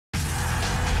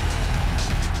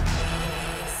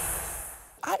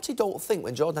I actually don't think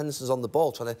when Jordan Henderson's on the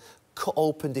ball trying to cut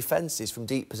open defences from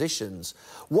deep positions,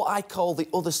 what I call the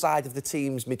other side of the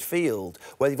team's midfield,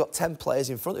 where you've got 10 players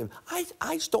in front of him,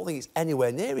 I just don't think it's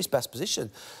anywhere near his best position.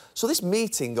 So this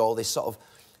meeting, or this sort of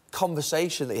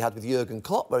conversation that he had with Jurgen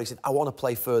Klopp, where he said, I want to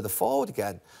play further forward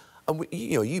again. And,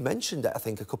 you know, you mentioned it, I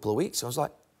think, a couple of weeks ago. I was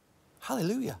like,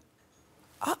 hallelujah.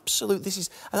 Absolute. This is...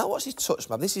 And I watched his touch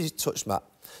map. This is his touch map.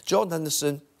 Jordan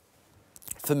Henderson,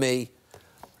 for me,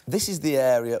 this is the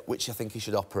area which I think he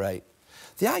should operate.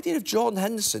 The idea of Jordan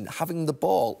Henderson having the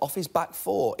ball off his back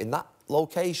foot in that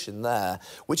location there,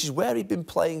 which is where he'd been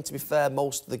playing, to be fair,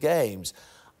 most of the games,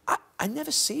 I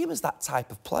never see him as that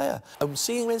type of player. I'm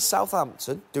seeing him in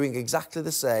Southampton doing exactly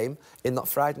the same in that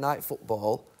Friday night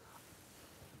football.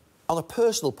 On a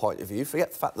personal point of view,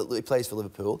 forget the fact that he plays for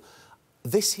Liverpool,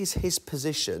 this is his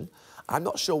position. I'm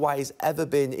not sure why he's ever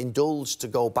been indulged to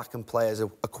go back and play as a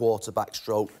quarterback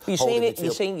stroke. You're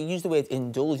saying you use the word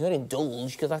indulge. You're not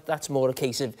indulged, because that's more a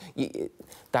case of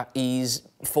that he's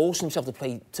forced himself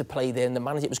to play there, and the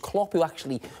manager, it was Klopp who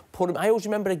actually put him. I always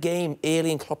remember a game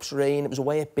early in Klopp's reign. It was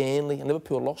away at Burnley, and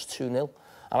Liverpool lost 2-0.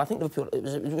 And I think Liverpool, it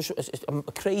was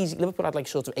crazy. Liverpool had like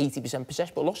sort of 80%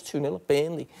 possession, but lost 2-0 at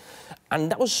Burnley. And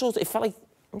that was sort of, it felt like,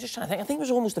 I'm just trying to think, I think it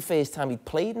was almost the first time he'd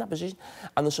played in that position.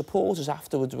 And the supporters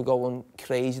afterwards were going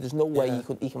crazy. There's no way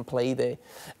he can play there.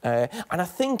 And I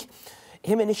think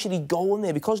him initially going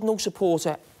there, because no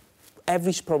supporter,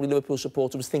 every probably Liverpool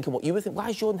supporter was thinking what you were thinking, why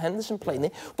is Jordan Henderson playing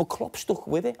there? But Klopp stuck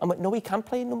with it. I'm like, no, he can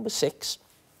play in number 6.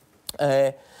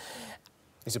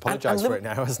 He's apologised for it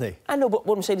now, hasn't he? I know, but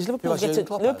what I'm saying is Liverpool gets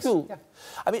it. Liverpool. Yeah.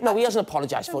 I mean, no, he hasn't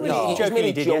apologised for it. No. He's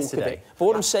made a joke of it. But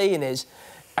what I'm saying is,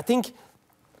 I think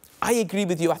I agree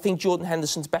with you. I think Jordan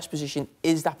Henderson's best position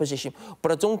is that position,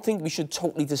 but I don't think we should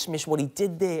totally dismiss what he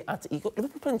did there.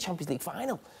 Liverpool playing the Champions League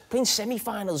final, playing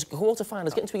semi-finals,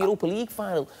 quarter-finals, getting to a Europa League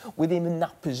final with him in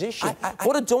that position.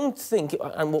 What I don't think,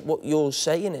 and what you're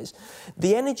saying is,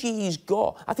 the energy he's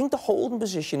got, I think the holding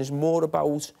position is more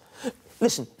about...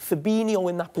 Listen, Fabinho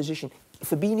in that position,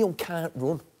 Fabinho can't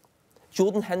run.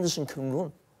 Jordan Henderson can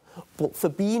run. But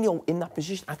Fabinho in that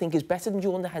position, I think, is better than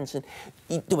Jordan Henderson.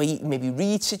 The way he maybe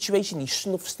reads situation, he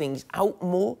snuffs things out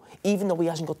more, even though he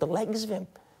hasn't got the legs of him.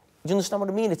 Do you understand what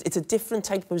I mean? It's a different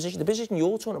type of position. The position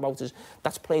you're talking about is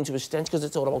that's playing to his strengths, because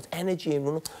it's all about energy and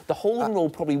running. The holding role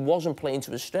probably wasn't playing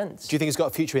to his strengths. Do you think he's got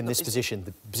a future in this position,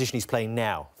 the position he's playing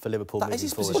now for Liverpool? That is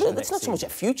his position. Well, that's not so much a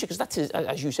future, because that's his,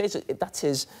 as you say, that's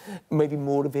his maybe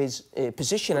more of his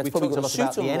position. We've talked a lot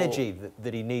about the more. energy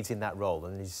that he needs in that role,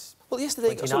 and he's... Well, yesterday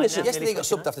he got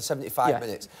subbed after 75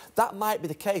 minutes. That might be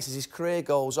the case as his career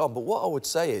goes on, but what I would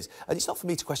say is, and it's not for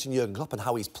me to question Jurgen Klopp and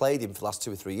how he's played him for the last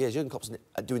 2 or 3 years. Jurgen Klopp's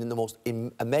doing the most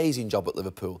amazing job at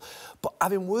Liverpool. But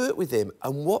having worked with him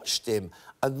and watched him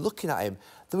and looking at him,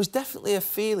 there was definitely a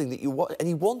feeling that and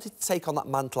he wanted to take on that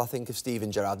mantle, I think, of Steven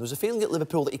Gerrard. There was a feeling at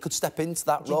Liverpool that he could step into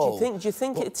that role. Do you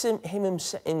think it's him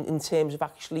in terms of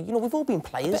actually, you know, we've all been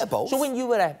players. A bit of both. So when you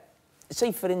were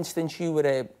say for instance, you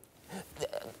were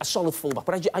a solid fullback,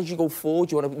 but as you go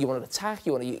forward, you want to attack,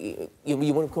 you want to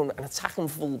become an attacking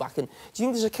fullback. And do you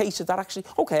think there's a case of that actually?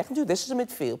 Okay, I can do this as a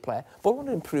midfield player, but I want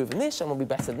to improve in this. I want to be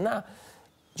better than that.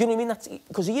 Do you know what I mean? That's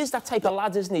because he is that type of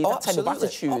lad, isn't he? That type of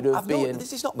attitude of being...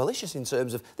 This is not malicious in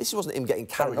terms of... This wasn't him getting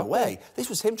carried away. This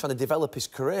was him trying to develop his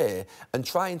career and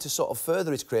trying to sort of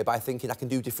further his career by thinking, I can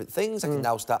do different things, I can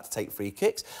now start to take free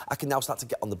kicks, I can now start to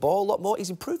get on the ball a lot more. He's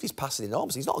improved his passing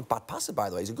enormously. He's not a bad passer, by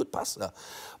the way. He's a good passer.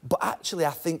 But actually,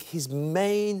 I think his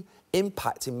main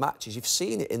impact in matches, you've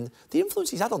seen it in the influence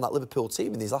he's had on that Liverpool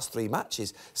team in these last 3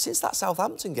 matches, since that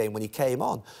Southampton game when he came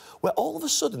on, where all of a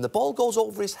sudden the ball goes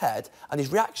over his head and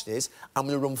his reaction is, I'm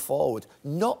going to run forward,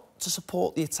 not to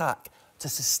support the attack, to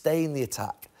sustain the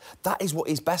attack. That is what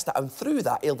he's best at, and through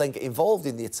that he'll then get involved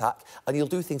in the attack and he'll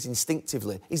do things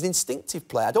instinctively. He's an instinctive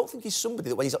player. I don't think he's somebody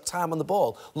that when he's got time on the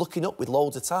ball, looking up with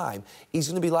loads of time, he's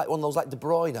going to be like one of those like De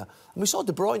Bruyne. And we saw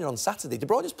De Bruyne on Saturday. De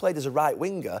Bruyne's played as a right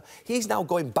winger. He's now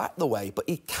going back the way, but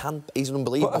he's an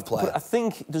unbelievable player. But I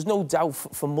think there's no doubt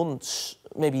for months,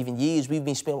 maybe even years, we've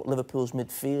been speaking about Liverpool's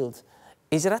midfield.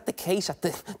 Is it at the case at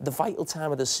the vital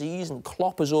time of the season,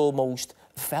 Klopp has almost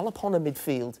fell upon a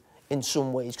midfield in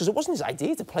some ways, because it wasn't his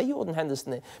idea to play Jordan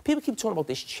Henderson there. People keep talking about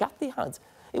this chat they had.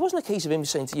 It wasn't a case of him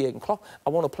saying to Jurgen Klopp, I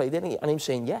want to play there, and him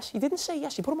saying yes. He didn't say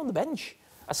yes. He put him on the bench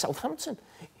at Southampton.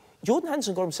 Jordan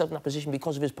Henderson got himself in that position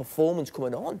because of his performance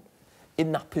coming on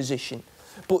in that position.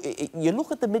 But you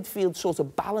look at the midfield sort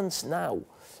of balance now.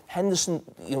 Henderson,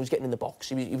 you know, was getting in the box.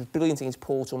 He was brilliant against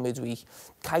Porto midweek.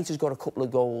 Keita's got a couple of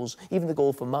goals, even the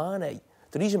goal for Mane.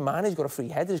 The reason Mane's got a free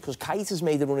header is because Keita's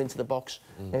made the run into the box,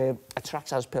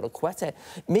 attracts Azpilicueta.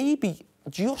 Maybe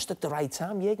just at the right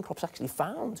time, Jurgen Klopp's actually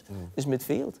found his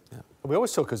midfield. Yeah. We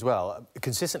always talk as well,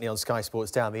 consistently on Sky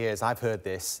Sports down the years, I've heard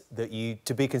this, that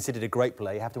to be considered a great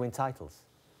player, you have to win titles.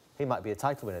 He might be a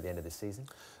title winner at the end of this season.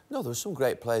 No, there are some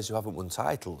great players who haven't won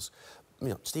titles. You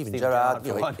know, Steven Gerrard,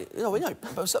 Jamie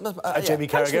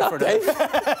Carragher for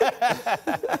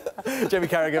Jamie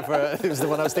Carragher for it was the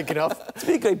one I was thinking of. It's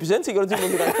been a great presenter. You've got to do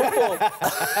Monday Night Football.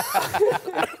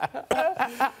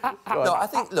 No, I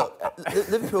think, look,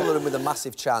 Liverpool are in with a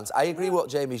massive chance. I agree what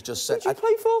Jamie's just said. Who do you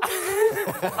play for?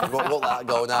 We won't let that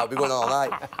go now. We'll be going all night.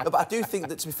 No, but I do think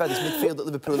that, to be fair, this midfield that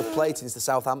Liverpool have played since the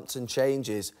Southampton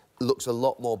changes looks a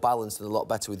lot more balanced and a lot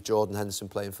better with Jordan Henderson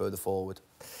playing further forward.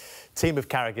 Team of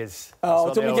Carraghers.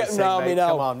 Oh, don't be getting round me now.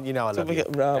 Come on, you know I love you.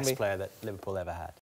 Best player that Liverpool ever had.